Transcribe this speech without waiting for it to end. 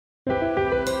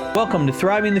Welcome to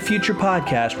Thriving the Future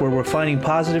podcast, where we're finding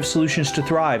positive solutions to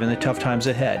thrive in the tough times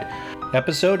ahead.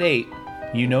 Episode 8,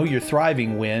 You Know You're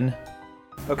Thriving When.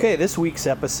 Okay, this week's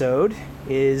episode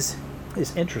is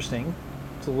interesting.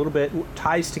 It's a little bit,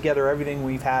 ties together everything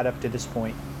we've had up to this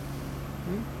point.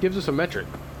 Gives us a metric.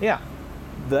 Yeah.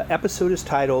 The episode is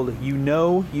titled, You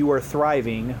Know You Are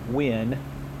Thriving When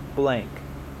blank.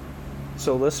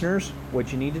 So listeners,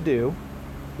 what you need to do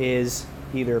is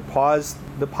either pause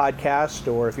the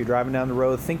podcast, or if you're driving down the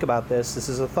road, think about this. This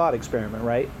is a thought experiment,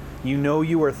 right? You know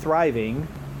you are thriving,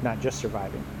 not just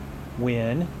surviving,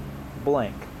 when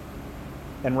blank.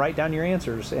 And write down your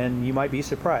answers, and you might be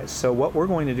surprised. So what we're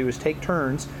going to do is take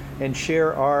turns and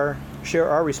share our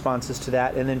responses to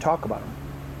that, and then talk about them,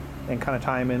 and kind of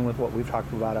tie them in with what we've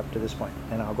talked about up to this point.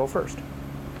 And I'll go first.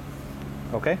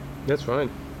 Okay? That's fine.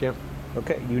 Yeah.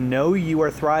 Okay. You know you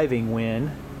are thriving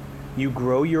when you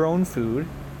grow your own food,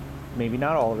 maybe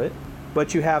not all of it,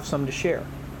 but you have some to share.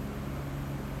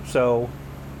 So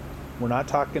we're not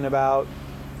talking about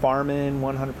farming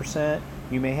 100%.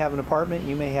 You may have an apartment,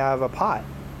 you may have a pot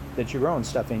that you're growing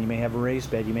stuff in, you may have a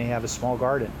raised bed, you may have a small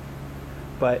garden.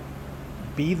 But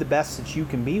be the best that you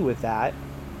can be with that.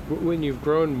 When you've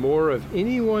grown more of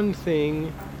any one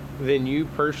thing than you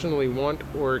personally want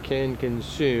or can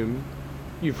consume,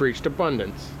 you've reached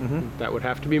abundance. Mm-hmm. That would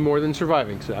have to be more than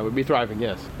surviving, so that would be thriving,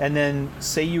 yes. And then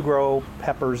say you grow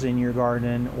peppers in your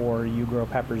garden, or you grow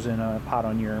peppers in a pot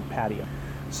on your patio.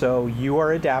 So you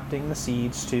are adapting the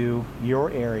seeds to your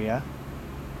area,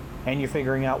 and you're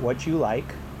figuring out what you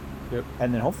like. Yep.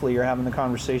 And then hopefully you're having the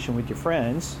conversation with your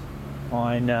friends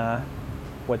on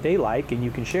what they like, and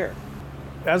you can share.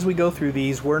 As we go through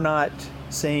these, we're not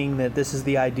saying that this is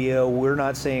the ideal. We're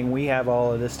not saying we have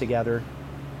all of this together.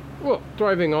 Well,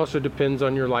 thriving also depends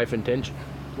on your life intention.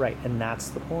 Right, and that's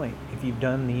the point. If you've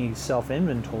done the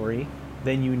self-inventory,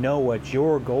 then you know what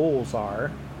your goals are.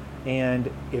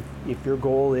 And if your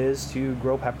goal is to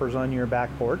grow peppers on your back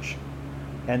porch,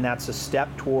 and that's a step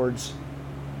towards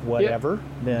whatever,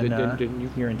 then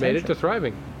you've your intention. made it to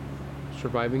thriving.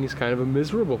 Surviving is kind of a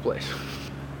miserable place.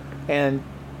 And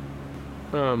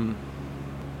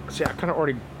see,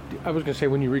 I was going to say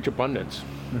when you reach abundance,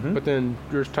 mm-hmm. but then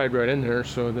yours tied right in there,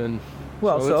 so then...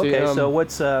 So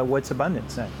what's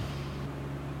abundance then?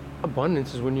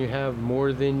 Abundance is when you have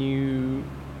more than you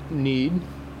need,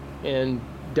 and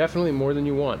definitely more than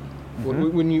you want.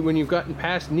 Mm-hmm. When you've gotten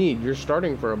past need, you're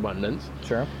starting for abundance.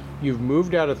 Sure. You've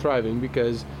moved out of thriving,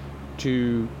 because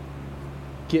to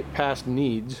get past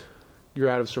needs, you're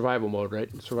out of survival mode, right?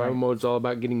 Survival mode's all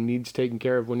about getting needs taken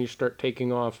care of. When you start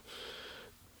taking off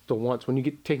the wants, when you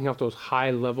get taking off those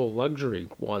high-level luxury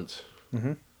wants,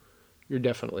 mm-hmm. you're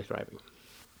definitely thriving.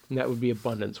 And that would be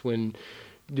abundance. When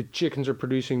the chickens are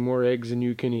producing more eggs than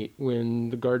you can eat, when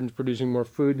the garden's producing more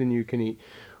food than you can eat,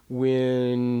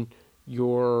 when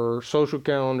your social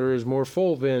calendar is more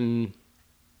full than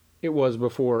it was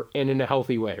before, and in a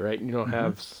healthy way, right? You don't mm-hmm.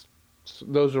 have...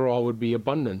 Those are all would be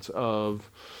abundance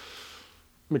of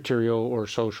material or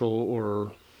social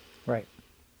or... Right.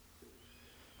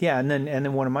 Yeah, and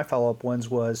then one of my follow-up ones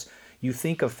was, you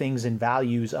think of things in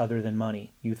values other than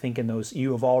money. You think in those,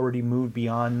 you have already moved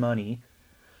beyond money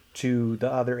to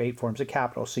the other 8 forms of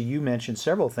capital. So you mentioned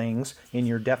several things in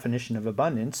your definition of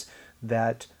abundance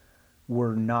that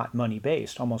were not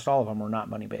money-based. Almost all of them were not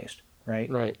money-based, right?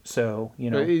 Right. So,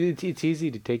 you know... It's easy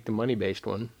to take the money-based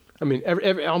one. I mean,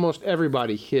 almost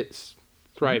everybody hits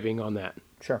thriving on that.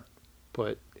 Sure.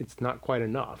 But it's not quite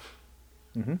enough.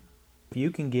 Mm-hmm. If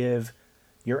you can give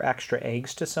your extra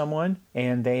eggs to someone,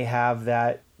 and they have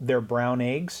their brown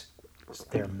eggs,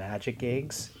 they're magic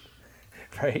eggs,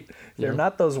 right? They're Yeah.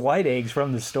 not those white eggs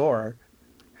from the store.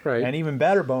 Right. And even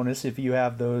better bonus, if you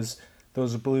have those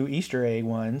blue Easter egg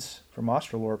ones from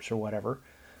Australorps or whatever,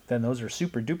 then those are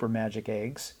super duper magic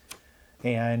eggs.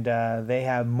 And they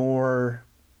have more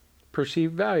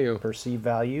perceived value,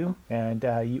 and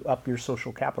you up your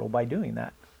social capital by doing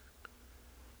that.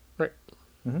 Right.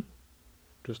 Mm-hmm.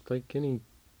 Just like any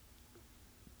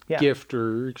Yeah. gift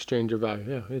or exchange of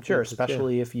value. Yeah. Sure,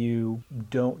 especially if you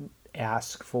don't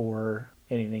ask for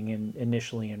anything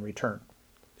initially in return.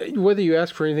 Whether you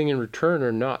ask for anything in return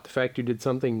or not, the fact you did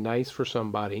something nice for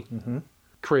somebody mm-hmm.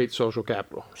 creates social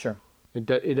capital. Sure. It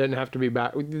doesn't have to be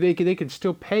back. They could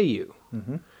still pay you,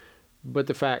 mm-hmm. but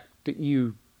the fact that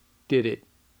you did it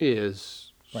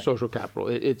is social capital.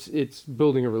 It's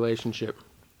building a relationship.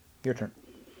 Your turn.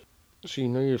 So you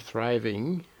know you're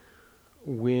thriving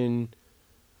when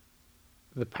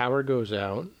the power goes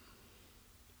out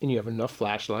and you have enough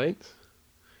flashlights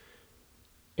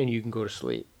and you can go to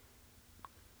sleep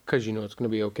because you know it's going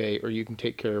to be okay, or you can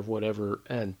take care of whatever,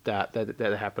 and that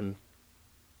happened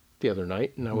the other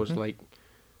night, and I was like,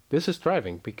 this is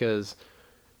thriving, because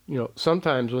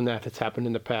sometimes when that has happened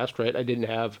in the past, right, I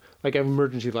have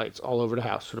emergency lights all over the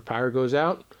house. So the power goes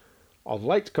out, all the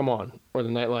lights come on, or the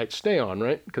night lights stay on,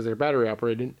 right, because they're battery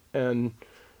operated, and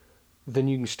then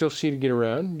you can still see to get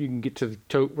around. You can get to the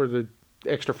tote where the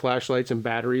extra flashlights and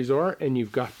batteries are, and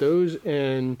you've got those,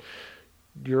 and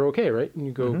you're okay, right? And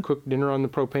you go cook dinner on the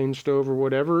propane stove or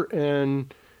whatever,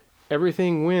 and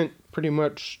everything went pretty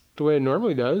much the way it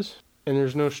normally does, and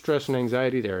there's no stress and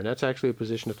anxiety there. And that's actually a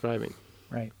position of thriving.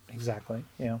 Right, exactly,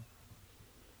 yeah.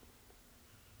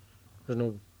 There's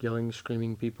no yelling,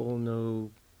 screaming people,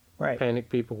 no Right. panic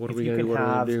people. What If are we you going to do? can What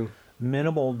are we have going to do?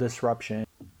 minimal disruption.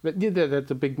 But yeah,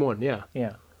 that's a big one, yeah.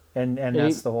 Yeah, and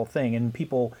that's the whole thing. And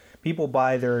people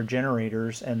buy their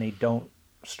generators and they don't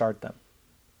start them,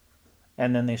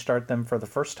 and then they start them for the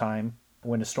first time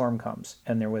when a storm comes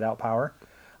and they're without power.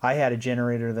 I had a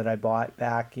generator that I bought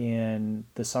back in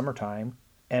the summertime,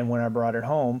 and when I brought it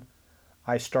home,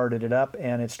 I started it up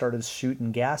and it started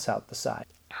shooting gas out the side.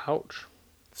 Ouch.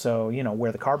 So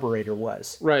where the carburetor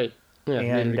was. Right. Yeah.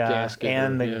 And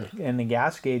the and the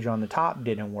gas gauge on the top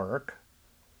didn't work.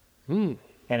 And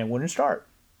it wouldn't start.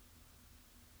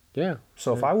 Yeah.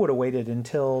 So if I would have waited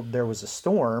until there was a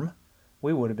storm,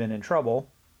 we would have been in trouble.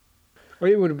 Or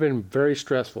it would have been very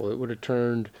stressful. It would have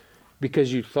turned,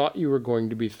 because you thought you were going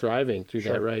to be thriving through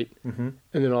that, right? Mm-hmm.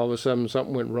 And then all of a sudden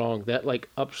something went wrong. That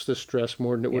ups the stress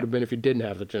more than it would have been if you didn't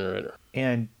have the generator.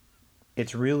 And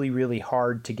it's really, really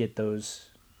hard to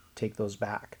take those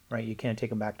back, right? You can't take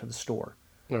them back to the store.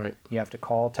 All right. You have to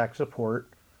call tech support,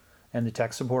 and the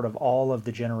tech support of all of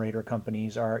the generator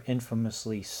companies are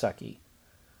infamously sucky.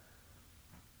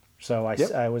 So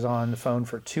I was on the phone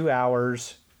for 2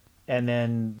 hours, and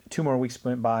then 2 more weeks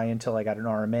went by until I got an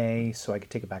RMA so I could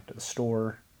take it back to the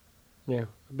store. Yeah,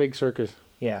 a big circus.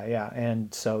 Yeah.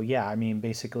 And so,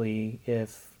 basically,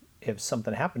 if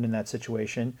something happened in that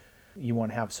situation, you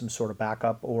want to have some sort of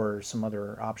backup or some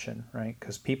other option, right?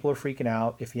 Because people are freaking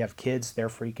out. If you have kids, they're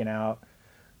freaking out,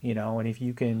 and if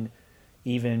you can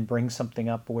even bring something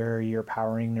up where you're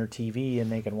powering their TV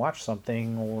and they can watch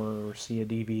something or see a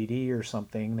DVD or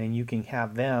something, then you can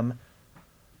have them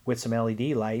with some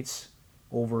LED lights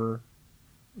over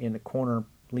in the corner,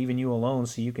 leaving you alone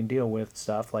so you can deal with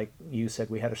stuff. Like you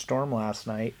said, we had a storm last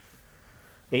night,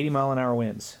 80-mile-an-hour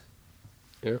winds.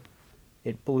 Yeah.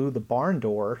 It blew the barn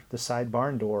door, the side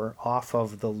barn door, off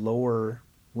of the lower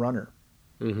runner.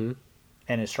 Mm-hmm.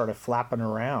 And it started flapping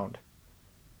around.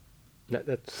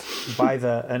 That's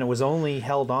and it was only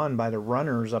held on by the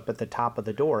runners up at the top of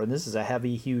the door. And this is a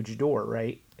heavy, huge door,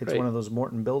 right? It's one of those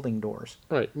Morton building doors.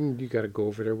 Right. You got to go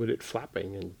over there with it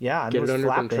flapping and get it under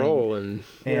flapping. Control.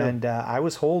 And I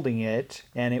was holding it,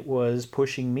 and it was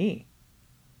pushing me.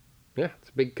 Yeah, it's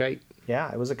a big kite. Yeah,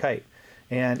 it was a kite.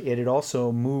 And it had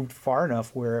also moved far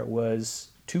enough where it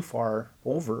was too far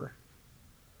over.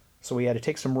 So we had to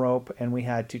take some rope, and we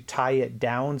had to tie it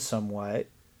down somewhat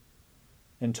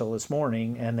until this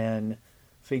morning, and then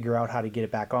figure out how to get it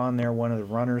back on there. One of the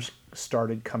runners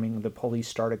the pulleys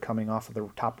started coming off of the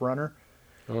top runner.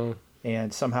 Oh.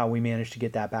 And somehow we managed to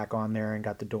get that back on there and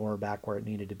got the door back where it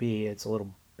needed to be. It's a little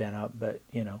bent up, but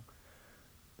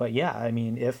But yeah, I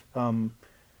mean, if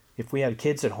we had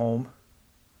kids at home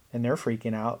and they're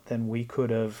freaking out, then we could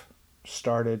have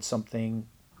started something,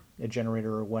 a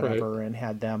generator or whatever, right, and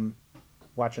had them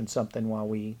watching something while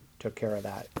we took care of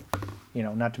that.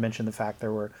 Not to mention the fact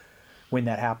when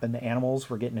that happened, the animals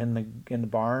were getting in the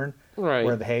barn, right,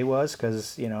 where the hay was,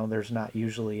 because there's not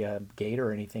usually a gate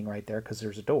or anything right there because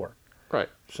there's a door. Right.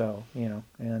 So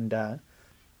and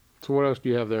so what else do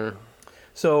you have there?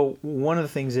 So one of the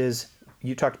things is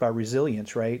you talked about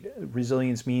resilience, right?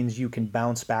 Resilience means you can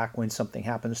bounce back when something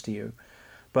happens to you,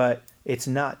 but it's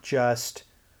not just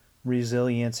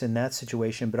resilience in that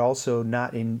situation, but also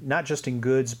not just in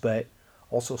goods, but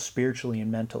also spiritually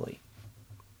and mentally.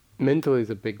 Mentally is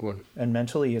a big one. And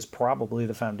mentally is probably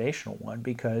the foundational one,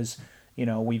 because,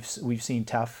 we've seen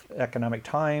tough economic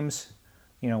times,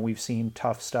 we've seen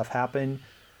tough stuff happen,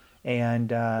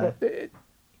 and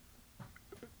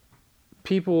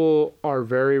people are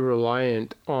very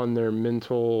reliant on their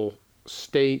mental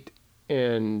state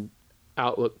and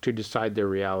outlook to decide their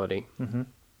reality. Mm-hmm.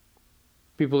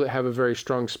 People that have a very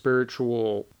strong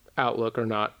spiritual outlook are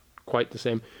not quite the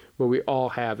same, but we all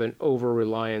have an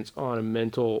over-reliance on a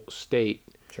mental state.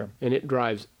 Sure. And it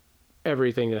drives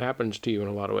everything that happens to you in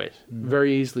a lot of ways. Mm-hmm.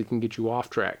 Very easily can get you off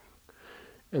track.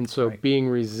 And so being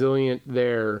resilient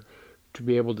there to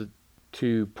be able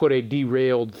to put a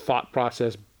derailed thought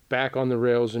process back on the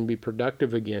rails and be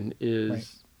productive again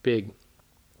is big.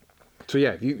 So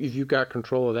yeah, if you've got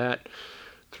control of that,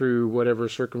 through whatever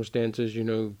circumstances,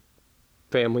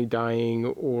 family dying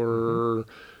or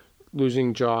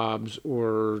losing jobs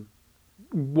or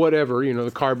whatever,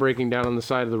 the car breaking down on the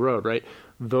side of the road, right?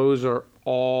 Those are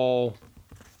all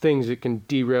things that can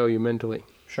derail you mentally.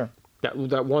 Sure.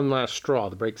 That one last straw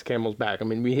that breaks the camel's back. I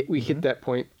mean, we hit that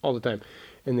point all the time.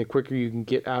 And the quicker you can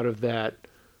get out of that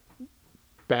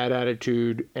bad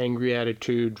attitude, angry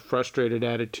attitude, frustrated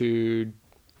attitude,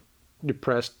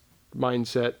 depressed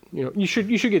mindset, you should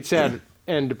get sad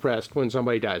and depressed when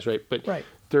somebody dies, right? But right.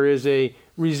 There is a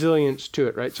resilience to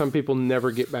it, right? Some people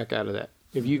never get back out of that.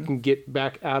 If you can get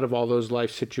back out of all those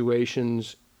life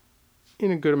situations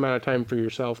in a good amount of time for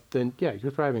yourself, then yeah,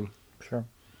 you're thriving. Sure.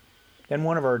 And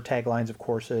one of our taglines, of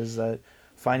course, is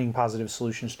finding positive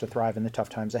solutions to thrive in the tough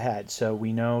times ahead. So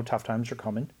we know tough times are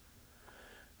coming.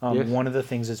 Yes. One of the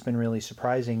things that's been really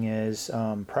surprising is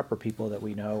prepper people that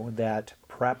we know that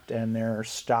prepped and they're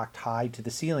stocked high to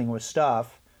the ceiling with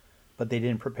stuff, but they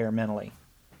didn't prepare mentally.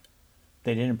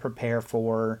 They didn't prepare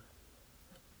for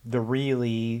the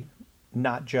really,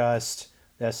 not just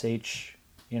SH,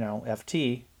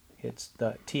 FT, it's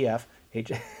the TF,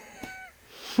 H,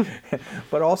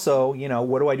 but also,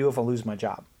 what do I do if I lose my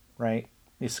job, right?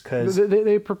 It's because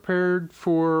they prepared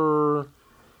for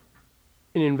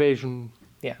an invasion.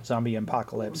 Yeah, zombie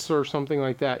apocalypse. Or something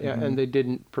like that, yeah. And they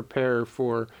didn't prepare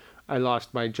for, I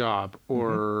lost my job,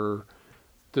 or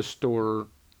the store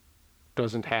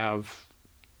doesn't have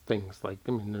things like,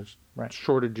 there's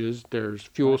shortages, there's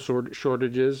fuel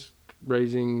shortages,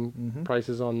 raising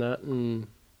prices on that. And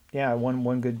yeah,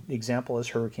 one good example is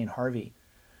Hurricane Harvey,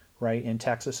 right, in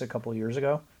Texas a couple of years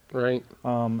ago. Right.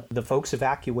 The folks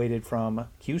evacuated from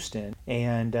Houston,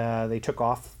 and they took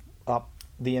off up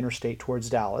the interstate towards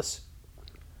Dallas,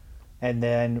 and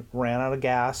then ran out of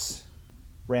gas,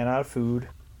 ran out of food,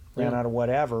 ran out of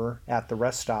whatever at the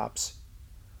rest stops,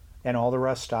 and all the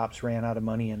rest stops ran out of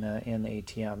money in the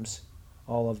ATMs.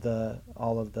 All of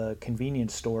the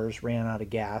convenience stores ran out of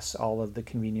gas. All of the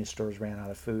convenience stores ran out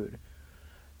of food,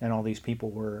 and all these people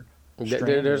were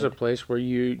stranded. There's a place where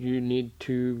you need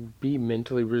to be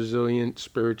mentally resilient,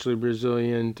 spiritually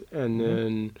resilient, and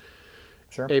then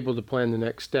able to plan the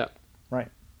next step. Right.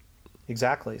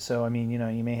 Exactly. So,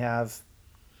 you may have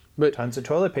But tons of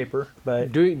toilet paper,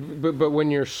 but but when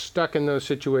you're stuck in those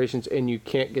situations and you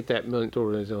can't get that mental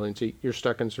resiliency, you're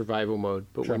stuck in survival mode.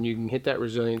 But Sure. when you can hit that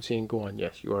resiliency and go on,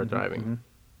 yes, you are thriving. Mm-hmm.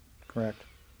 Correct.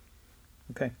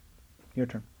 Okay, your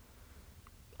turn.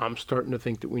 I'm starting to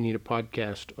think that we need a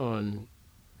podcast on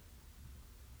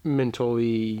mental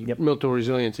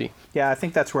resiliency. Yeah, I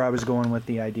think that's where I was going with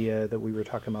the idea that we were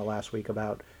talking about last week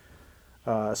about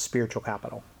spiritual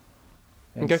capital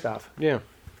and stuff. Yeah.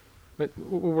 But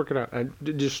we'll work it out.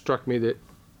 It just struck me that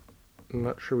I'm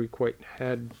not sure we quite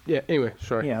had... Yeah, anyway,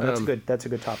 sorry. Yeah, that's good. That's a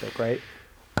good topic, right?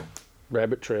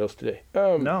 Rabbit trails today.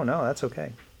 No, that's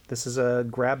okay. This is a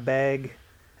grab bag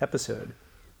episode.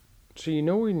 So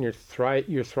when you're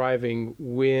thriving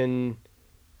when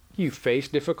you face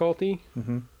difficulty,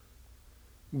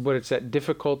 but it's that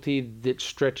difficulty that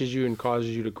stretches you and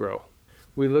causes you to grow.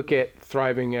 We look at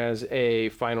thriving as a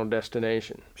final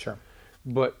destination. Sure.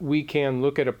 But we can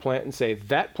look at a plant and say,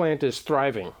 that plant is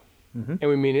thriving. And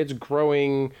we mean it's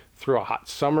growing through a hot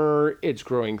summer, it's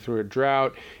growing through a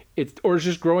drought, or it's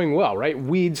just growing well, right?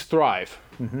 Weeds thrive.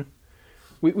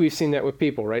 We've seen that with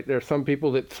people, right? There are some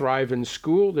people that thrive in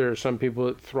school. There are some people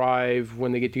that thrive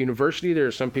when they get to university. There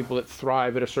are some people that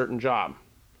thrive at a certain job.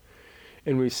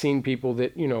 And we've seen people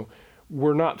that,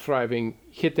 were not thriving,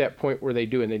 hit that point where they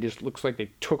do, and they just looks like they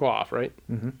took off, right?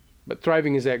 But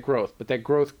thriving is that growth. But that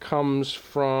growth comes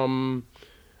from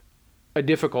a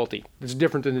difficulty. It's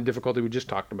different than the difficulty we just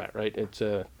talked about, right? It's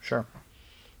a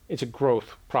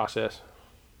growth process.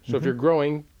 So if you're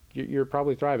growing, you're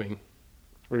probably thriving,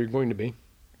 or you're going to be.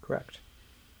 Correct.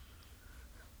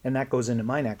 And that goes into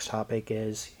my next topic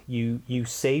is you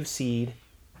save seed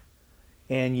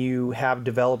and you have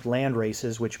developed land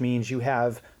races, which means you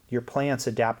have your plants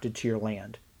adapted to your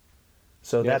land.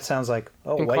 So that sounds like,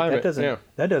 climate,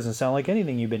 that doesn't sound like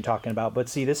anything you've been talking about. But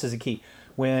see, this is the key.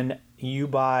 When you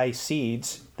buy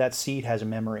seeds, that seed has a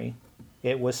memory.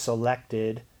 It was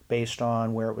selected based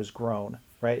on where it was grown,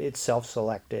 right? It's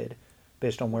self-selected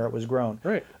based on where it was grown.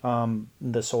 Right.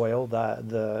 The soil,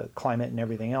 the climate, and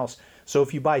everything else. So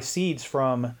if you buy seeds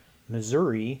from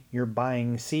Missouri, you're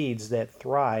buying seeds that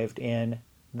thrived in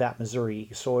that Missouri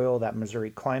soil, that Missouri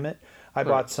climate. I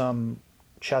bought some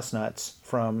chestnuts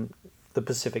from the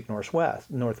Pacific Northwest.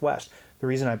 The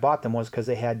reason I bought them was because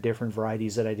they had different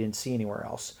varieties that I didn't see anywhere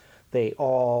else. They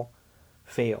all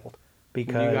failed.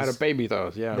 because you got to baby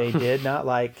those. Yeah. they did not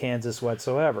like Kansas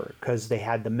whatsoever because they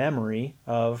had the memory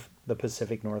of the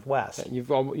Pacific Northwest. You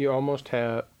almost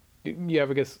have, you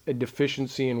have, I guess, a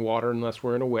deficiency in water unless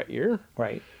we're in a wet year.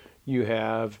 Right. You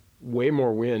have way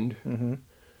more wind. Mm-hmm.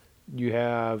 You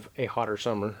have a hotter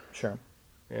summer. Sure.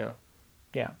 Yeah.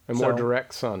 Yeah. And more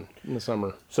direct sun in the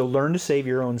summer. So learn to save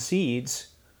your own seeds,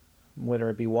 whether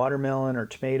it be watermelon or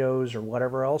tomatoes or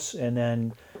whatever else, and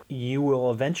then you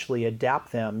will eventually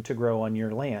adapt them to grow on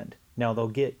your land. Now they'll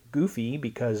get goofy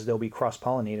because they'll be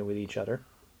cross-pollinated with each other.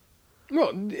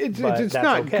 Well, it's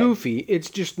not okay. goofy. It's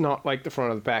just not like the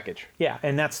front of the package. Yeah,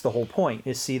 and that's the whole point,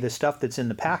 is see the stuff that's in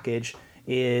the package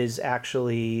is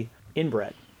actually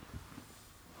inbred.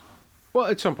 Well,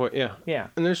 at some point, yeah. Yeah.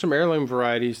 And there's some heirloom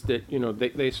varieties that,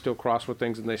 they still cross with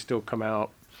things and they still come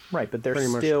out. Right, but they're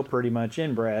still pretty much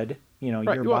inbred.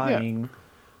 Right.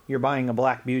 You're buying a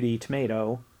Black Beauty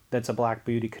tomato that's a Black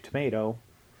Beauty tomato.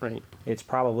 Right. It's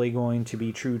probably going to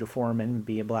be true to form and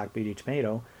be a Black Beauty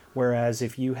tomato. Whereas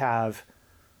if you have,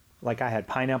 like I had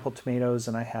pineapple tomatoes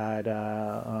and I had,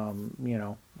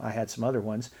 I had some other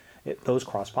ones, those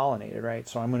cross-pollinated, right?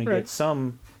 So I'm going to get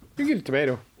some... You get a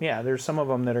tomato. Yeah, there's some of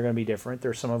them that are going to be different.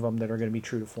 There's some of them that are going to be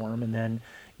true to form. And then,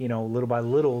 little by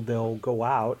little, they'll go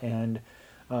out and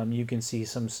you can see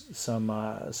some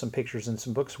pictures in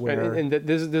some books where... And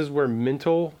this is where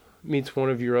mental meets one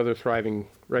of your other thriving,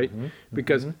 right? Mm-hmm,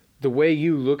 because the way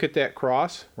you look at that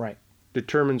cross... Right.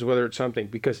 determines whether it's something,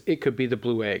 because it could be the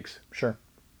blue eggs. Sure.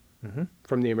 Mm-hmm.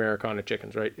 From the Americana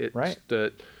chickens, right? Right.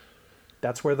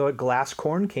 That's where the glass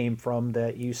corn came from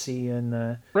that you see in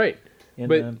the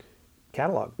the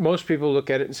catalog. Most people look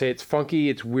at it and say it's funky,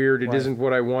 it's weird, it isn't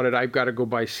what I wanted. I've got to go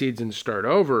buy seeds and start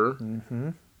over. Mm-hmm.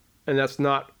 And that's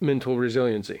not mental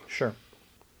resiliency. Sure.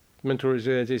 Mental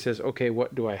resiliency says, okay,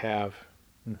 what do I have?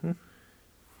 Mm-hmm.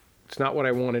 It's not what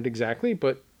I wanted exactly,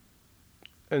 but...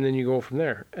 And then you go from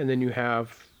there. And then you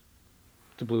have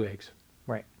the blue eggs.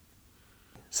 Right.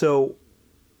 So,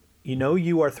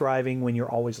 you are thriving when you're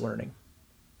always learning.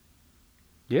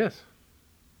 Yes.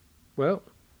 Well.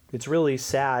 It's really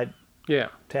sad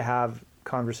to have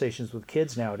conversations with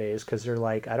kids nowadays because they're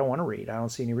like, I don't want to read. I don't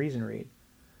see any reason to read.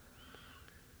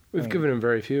 We've given them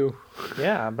very few.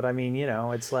 Yeah, but I mean,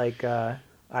 it's like, so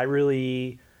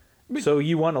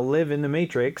you want to live in the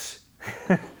Matrix.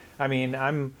 I mean,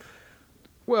 I'm...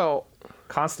 Well,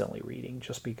 constantly reading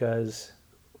just because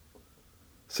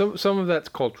some of that's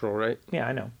cultural, right? Yeah,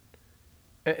 I know.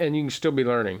 And you can still be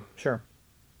learning. Sure.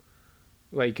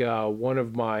 Like one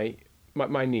of my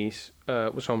niece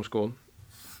was homeschooled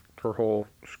her whole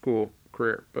school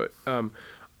career, but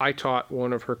I taught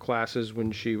one of her classes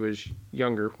when she was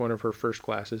younger, one of her first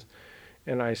classes,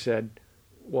 and I said,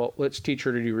 well, let's teach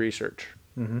her to do research.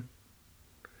 Mm-hmm.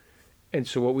 And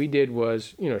so what we did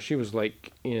was, she was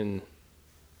like in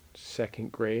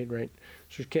second grade, right?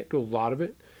 So she can't do a lot of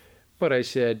it. But I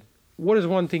said, what is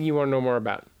one thing you want to know more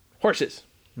about? Horses.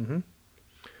 Mm-hmm.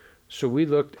 So we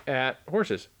looked at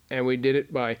horses, and we did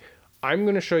it by, I'm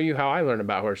going to show you how I learn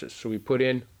about horses. So we put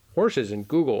in horses in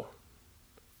Google.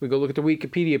 We go look at the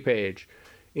Wikipedia page.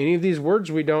 Any of these words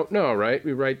we don't know, right?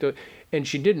 We write and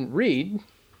she didn't read,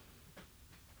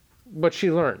 but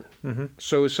she learned. Mm-hmm.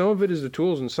 So some of it is the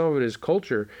tools and some of it is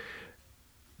culture.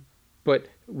 But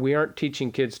we aren't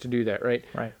teaching kids to do that, right?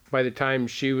 Right. By the time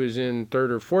she was in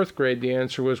 3rd or 4th grade, the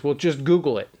answer was, well, just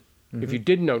Google it. Mm-hmm. If you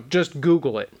didn't know, just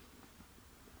Google it.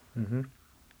 Mm-hmm.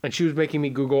 And she was making me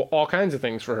Google all kinds of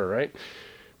things for her, right?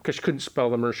 Because she couldn't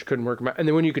spell them or she couldn't work them out. And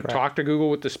then when you could talk to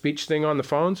Google with the speech thing on the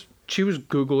phones, she was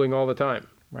Googling all the time.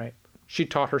 Right. She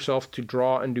taught herself to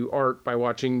draw and do art by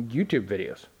watching YouTube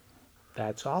videos.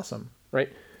 That's awesome.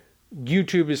 Right?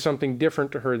 YouTube is something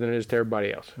different to her than it is to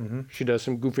everybody else. Mm-hmm. She does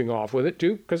some goofing off with it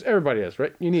too, because everybody does,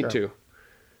 right? You need to.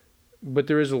 But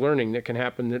there is a learning that can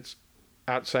happen that's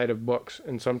outside of books.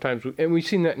 And sometimes, and we've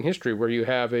seen that in history where you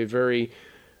have a very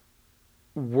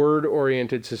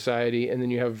word-oriented society and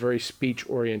then you have a very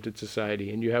speech-oriented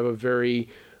society and you have a very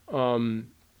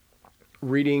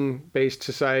reading-based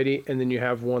society and then you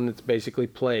have one that's basically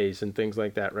plays and things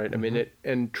like that, right? Mm-hmm. I mean,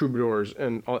 and troubadours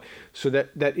and all. So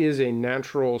that is a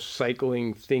natural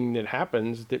cycling thing that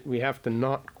happens that we have to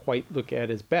not quite look at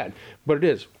as bad. But it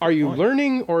is. Are you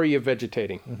learning or are you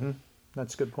vegetating? Mm-hmm.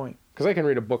 That's a good point. Because I can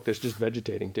read a book that's just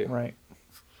vegetating too. Right.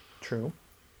 True.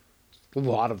 A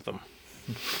lot of them.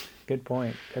 Good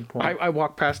point. Good point. I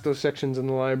walk past those sections in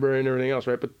the library and everything else,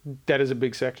 right? But that is a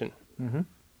big section. Mm-hmm.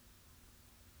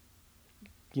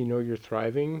 You're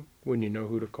thriving when you know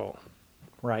who to call.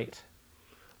 Right.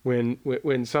 When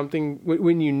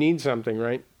you need something,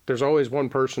 right? There's always one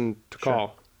person to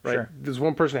call, right? Sure. There's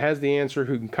one person that has the answer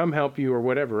who can come help you or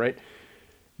whatever, right?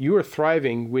 You are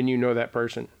thriving when you know that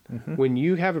person. Mm-hmm. When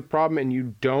you have a problem and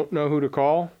you don't know who to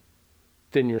call,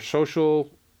 then your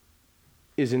social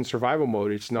is in survival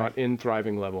mode. It's not in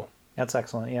thriving level. That's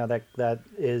excellent. Yeah, that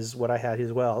is what I had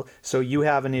as well. So you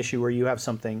have an issue where you have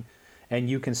something, and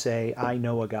you can say, I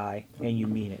know a guy, and you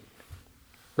mean it.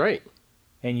 Right.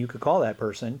 And you could call that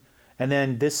person. And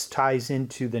then this ties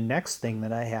into the next thing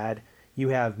that I had. You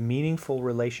have meaningful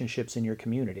relationships in your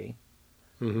community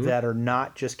that are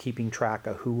not just keeping track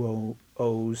of who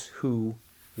owes who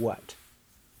what.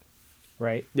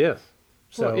 Right? Yes.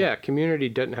 So well, yeah, community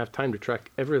doesn't have time to track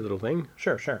every little thing.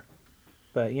 Sure.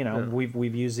 But, you know,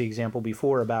 we've used the example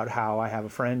before about how I have a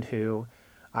friend who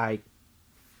I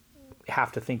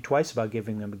have to think twice about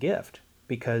giving them a gift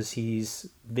because he's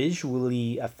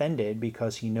visually offended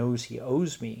because he knows he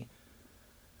owes me.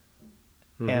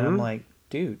 And I'm like,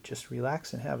 dude, just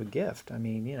relax and have a gift. I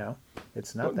mean, you know,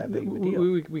 it's not that big of a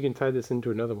deal. We can tie this into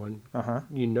another one. Uh-huh.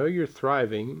 You know you're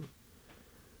thriving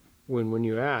when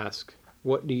you ask,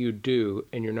 what do you do?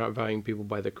 And you're not valuing people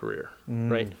by the career,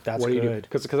 right? That's what do you good.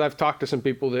 do? Because I've talked to some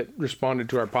people that responded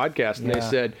to our podcast and they Yeah.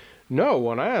 said, no,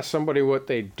 when I ask somebody what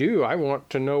they do, I want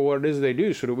to know what it is they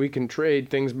do so that we can trade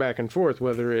things back and forth,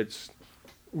 whether it's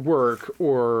work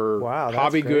or Wow, that's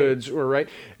hobby great. goods or right.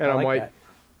 And I I'm like like, that.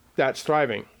 that's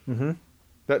thriving. Mm-hmm.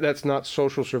 That's not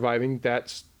social surviving.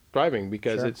 That's thriving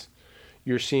because Sure.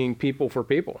 you're seeing people for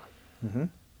people.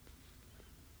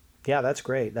 Yeah, that's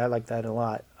great. I like that a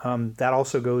lot. That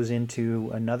also goes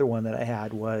into another one that I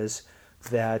had was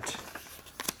that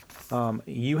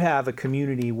you have a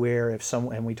community where if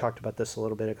someone, and we talked about this a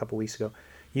little bit a couple weeks ago,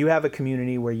 you have a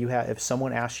community where you have, if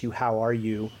someone asks you, how are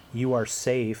you are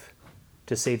safe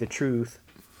to say the truth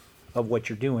of what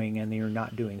you're doing and you're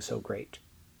not doing so great.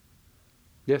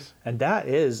 Yes. And that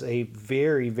is a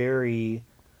very, very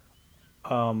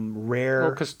rare. Well,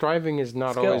 because thriving is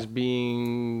not skill. always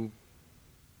being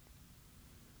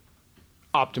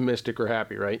optimistic or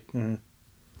happy, right? Mm-hmm.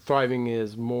 Thriving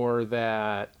is more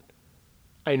that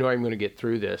I know I'm going to get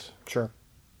through this. Sure.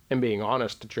 And being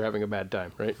honest that you're having a bad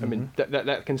time, right? I mean,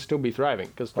 that can still be thriving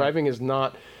because thriving is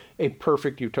not a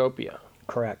perfect utopia.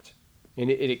 Correct. And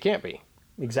it can't be.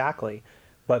 Exactly.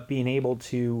 But being able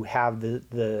to have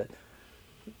the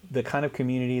kind of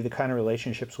community, the kind of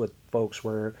relationships with folks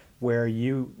where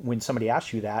you, when somebody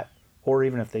asks you that, or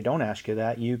even if they don't ask you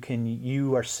that,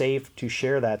 you are safe to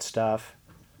share that stuff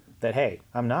that, hey,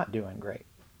 I'm not doing great.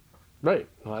 Right.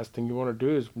 The last thing you want to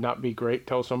do is not be great,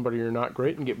 tell somebody you're not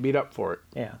great, and get beat up for it.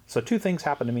 Yeah. So 2 things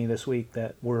happened to me this week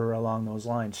that were along those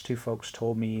lines. 2 folks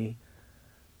told me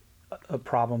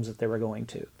problems that they were going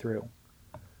through.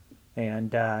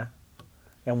 And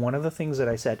one of the things that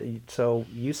I said, so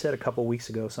you said a couple weeks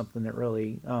ago something that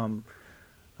really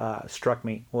struck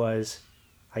me was,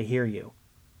 I hear you,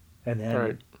 and then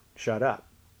Right. shut up,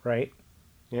 right?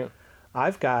 Yeah.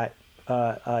 I've got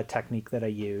a technique that I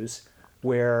use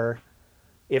where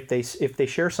if they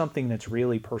share something that's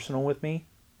really personal with me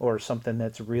or something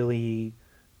that's really,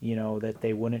 you know, that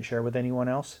they wouldn't share with anyone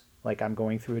else, like I'm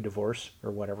going through a divorce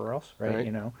or whatever else, right? Right.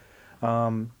 You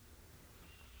know,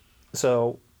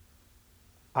 so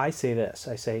I say this,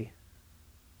 I say,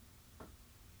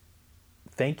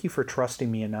 thank you for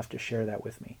trusting me enough to share that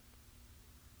with me.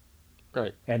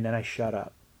 Right. And then I shut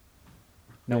up.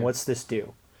 Now, Yeah. what's this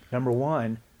do? Number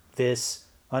one, this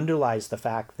underlies the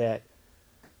fact that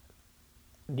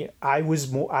I was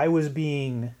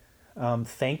being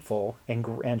thankful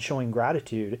and showing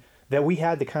gratitude that we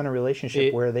had the kind of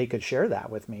relationship where they could share that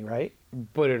with me, right?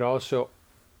 But it also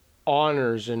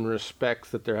honors and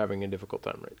respects that they're having a difficult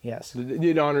time, right? Yes.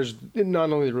 It honors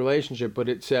not only the relationship, but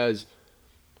it says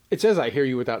I hear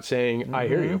you without saying I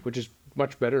hear you, which is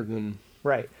much better than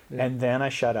Right. Yeah. And then I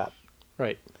shut up.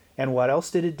 right. And what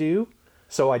else did it do?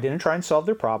 So I didn't try and solve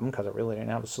their problem because I really didn't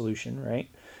have a solution, right?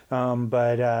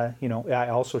 But you know, I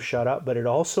also shut up. But it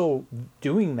also,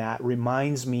 doing that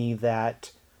reminds me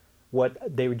that what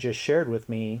they just shared with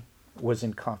me was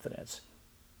in confidence.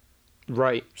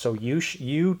 Right. So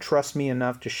you trust me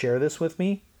enough to share this with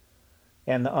me,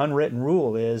 and the unwritten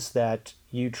rule is that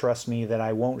you trust me that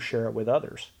I won't share it with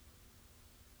others.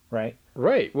 Right?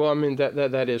 Right. Well, I mean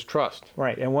that is trust.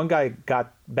 Right. And one guy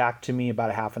got back to me about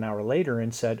a half an hour later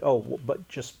and said, "Oh, but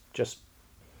just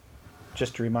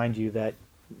to remind you that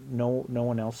no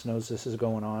one else knows this is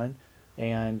going on,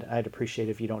 and I'd appreciate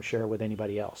if you don't share it with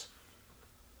anybody else."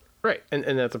 Right. And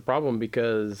that's a problem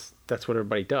because that's what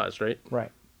everybody does, right?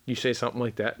 Right. You say something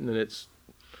like that, and then it's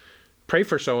pray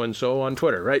for so and so on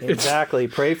Twitter, right? Exactly.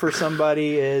 Pray for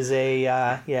somebody is a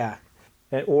yeah.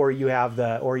 Or you have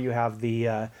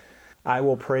the I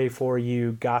will pray for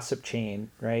you gossip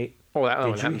chain, right? Oh, that Did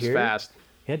one you happens hear? fast.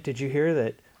 Yeah, did you hear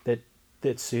that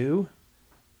that Sue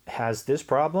has this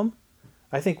problem.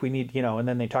 I think we need, and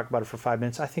then they talk about it for 5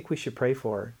 minutes. I think we should pray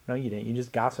for her. No, you didn't. You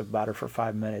just gossip about her for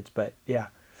 5 minutes. But yeah,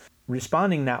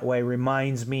 responding that way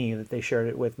reminds me that they shared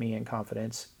it with me in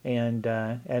confidence, and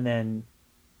then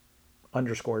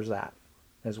underscores that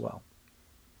as well.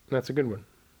 That's a good one.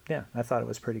 Yeah, I thought it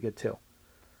was pretty good too.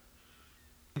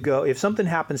 If something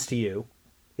happens to you,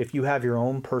 if you have your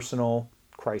own personal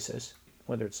crisis,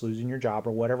 whether it's losing your job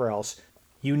or whatever else,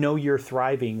 you're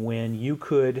thriving when you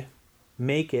could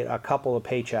make it a couple of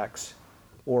paychecks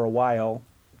or a while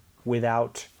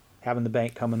without having the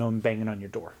bank coming home and banging on your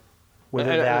door.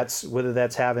 Whether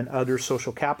that's having other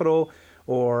social capital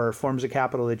or forms of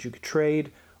capital that you could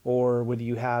trade, or whether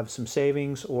you have some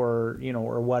savings or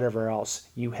whatever else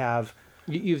you have.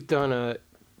 You've done a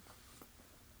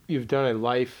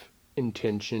life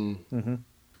intention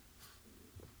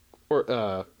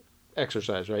or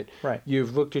exercise, right? Right.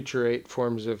 You've looked at your 8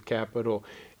 forms of capital,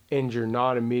 and you're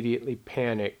not immediately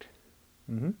panicked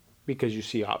because you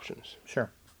see options.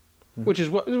 Sure. Mm-hmm. Which is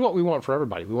what we want for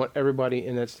everybody. We want everybody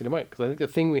in that state of mind. Because I think the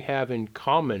thing we have in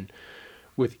common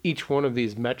with each one of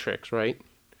these metrics, right,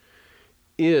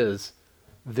 is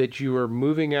that you are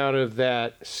moving out of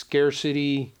that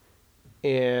scarcity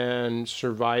and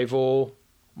survival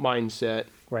mindset,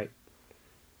 right,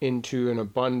 into an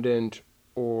abundant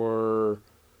or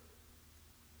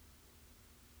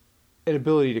an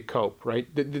ability to cope, right?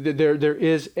 There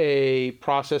is a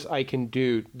process I can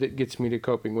do that gets me to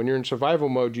coping. When you're in survival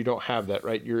mode, you don't have that,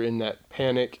 right? You're in that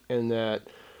panic and that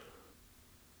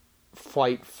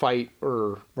flight, fight,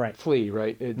 or flee,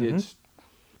 right? It's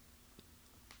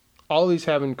all these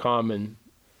have in common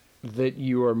that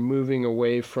you are moving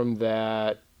away from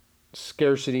that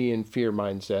scarcity and fear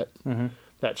mindset,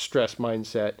 that stress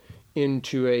mindset,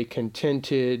 into a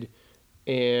contented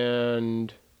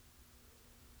and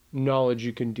knowledge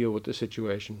you can deal with the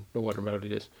situation, no matter what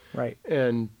it is. Right.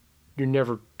 And you're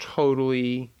never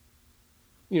totally,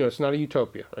 it's not a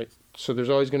utopia, right? So there's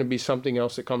always going to be something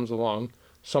else that comes along.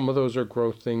 Some of those are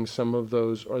growth things, some of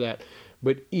those are that.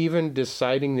 But even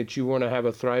deciding that you want to have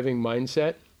a thriving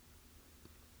mindset,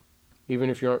 even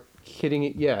if you aren't hitting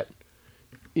it yet,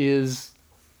 is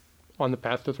on the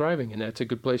path to thriving, and that's a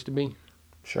good place to be.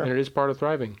 Sure. And it is part of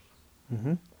thriving.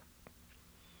 Mm-hmm.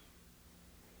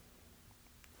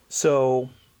 So,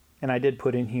 and I did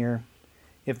put in here,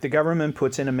 if the government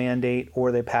puts in a mandate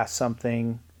or they pass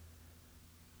something,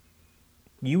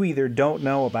 you either don't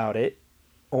know about it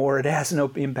or it has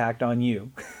no impact on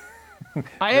you.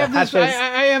 I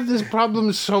have this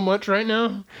problem so much right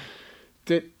now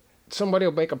that somebody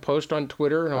will make a post on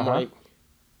Twitter and I'm like,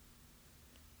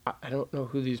 I don't know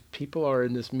who these people are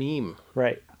in this meme.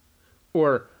 Right.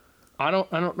 Or I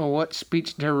don't know what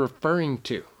speech they're referring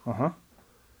to.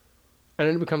 And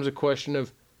then it becomes a question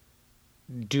of,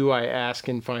 do I ask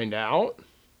and find out?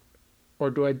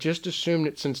 Or do I just assume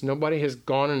that since nobody has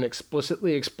gone and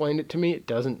explicitly explained it to me, it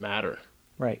doesn't matter?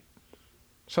 Right.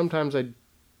 Sometimes I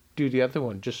do the other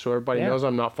one, just so everybody knows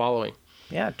I'm not following.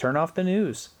 Yeah, turn off the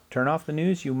news. Turn off the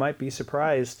news. You might be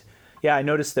surprised. Yeah, I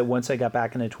noticed that once I got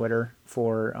back into Twitter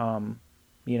for,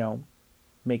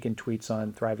 making tweets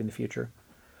on Thriving the Future,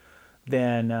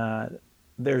 then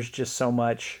there's just so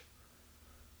much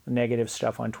negative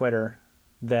stuff on Twitter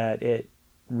that it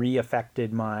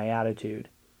re-affected my attitude.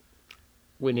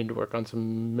 We need to work on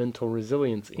some mental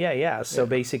resiliency. Yeah. So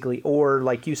basically, or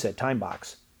like you said, time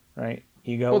box, right?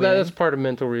 You go. Well, that's part of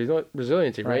mental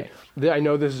resiliency, right? I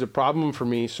know this is a problem for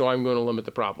me, so I'm going to limit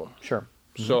the problem. Sure.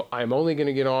 Mm-hmm. So I'm only going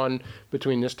to get on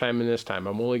between this time and this time.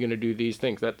 I'm only going to do these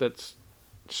things. That's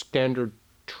standard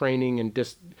training, and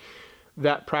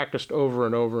that practiced over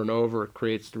and over and over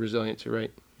creates the resiliency,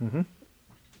 right? Mm-hmm.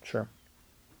 Sure.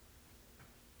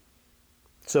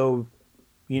 So,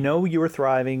 you're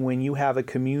thriving when you have a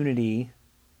community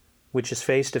which is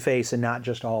face-to-face and not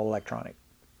just all electronic.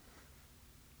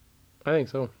 I think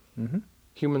so. Mm-hmm.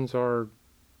 Humans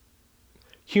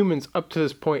up to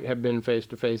this point have been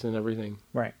face-to-face and everything.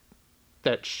 Right.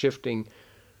 That shifting,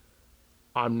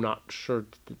 I'm not sure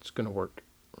that it's going to work.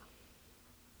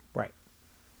 Right.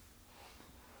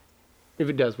 If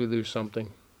it does, we lose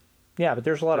something. Yeah, but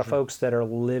there's a lot of folks that are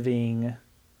living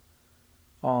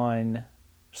on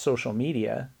social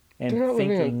media and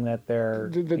thinking that they're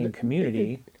in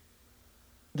community.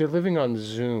 They're living on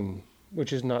Zoom,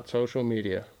 which is not social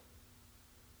media,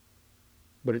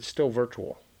 but it's still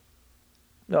virtual.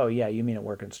 Oh, yeah, you mean at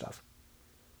work and stuff.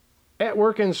 At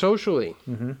work and socially.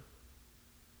 Mm-hmm.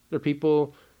 There are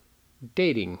people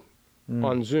dating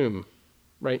on Zoom,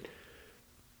 right?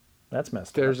 That's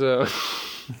messed up. There's a...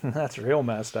 That's real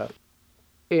messed up.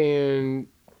 And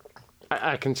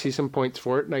I can see some points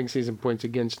for it, and I can see some points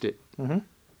against it. Mm-hmm.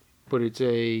 But it's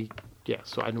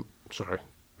so I don't, sorry.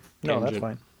 No, that's Tangent.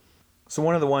 fine. So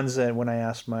one of the ones that when I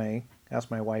asked my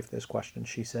wife this question,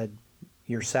 she said,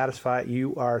 you're satisfied,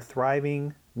 you are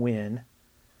thriving when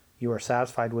you are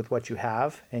satisfied with what you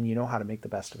have and you know how to make the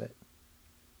best of it.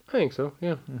 I think so,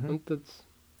 yeah. Mm-hmm. That's...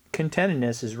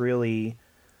 Contentedness is really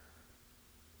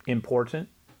important.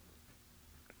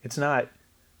 It's not,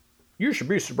 you should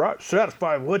be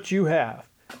satisfied with what you have.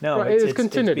 No, right, it's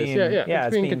contentedness.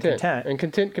 It's being content. And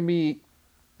content can be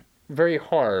very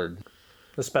hard.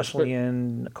 Especially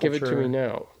in culture. Give it to me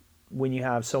now. When you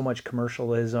have so much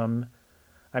commercialism,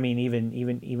 I mean,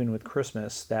 even with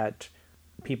Christmas, that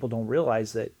people don't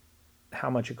realize that how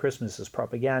much of Christmas is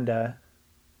propaganda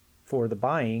for the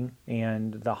buying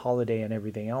and the holiday and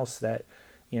everything else. That,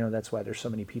 that's why there's so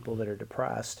many people that are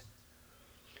depressed.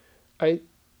 I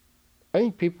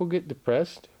think people get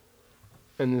depressed,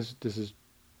 and this is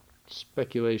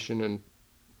speculation and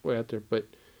way out there, but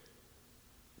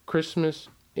Christmas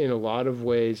in a lot of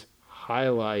ways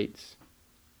highlights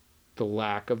the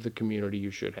lack of the community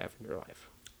you should have in your life.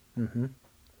 Mm-hmm.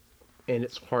 And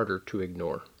it's harder to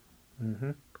ignore.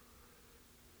 Mm-hmm.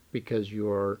 Because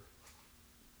you're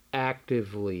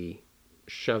actively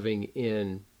shoving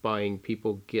in buying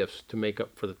people gifts to make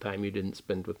up for the time you didn't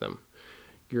spend with them.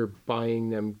 You're buying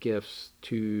them gifts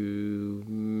to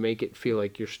make it feel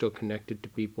like you're still connected to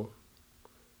people.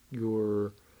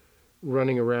 You're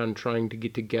running around trying to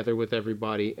get together with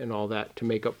everybody and all that to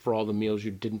make up for all the meals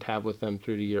you didn't have with them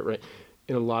through the year, right?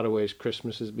 In a lot of ways,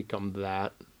 Christmas has become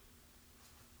that.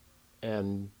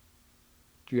 And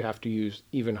you have to use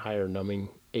even higher numbing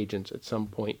agents at some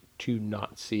point to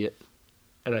not see it.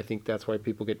 And I think that's why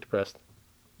people get depressed.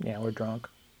 Yeah, we're drunk.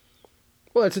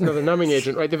 Well, it's another numbing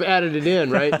agent, right? They've added it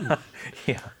in, right?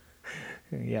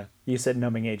 Yeah. You said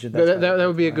numbing agent. That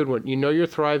would be a good one. You know you're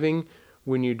thriving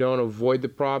when you don't avoid the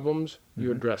problems,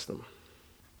 you address them.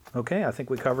 Okay, I think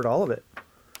we covered all of it.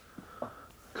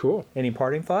 Cool. Any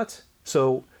parting thoughts?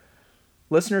 So,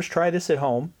 listeners, try this at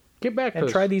home. Get back to and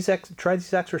us. try these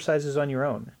exercises on your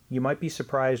own. You might be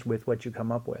surprised with what you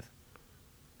come up with.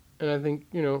 And I think,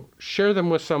 share them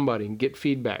with somebody and get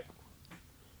feedback.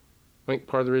 I think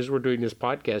part of the reason we're doing this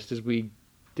podcast is we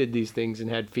did these things and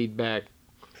had feedback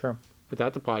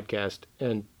without the podcast,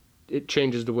 and it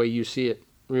changes the way you see it.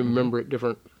 Remember it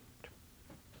different.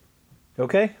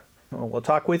 Okay. Well, we'll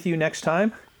talk with you next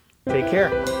time. Take care.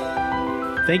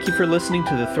 Thank you for listening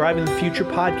to the Thriving the Future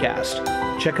podcast.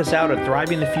 Check us out at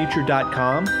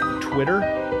thrivingthefuture.com, Twitter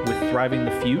with Thriving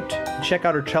the Fute. Check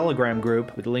out our Telegram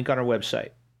group with a link on our website.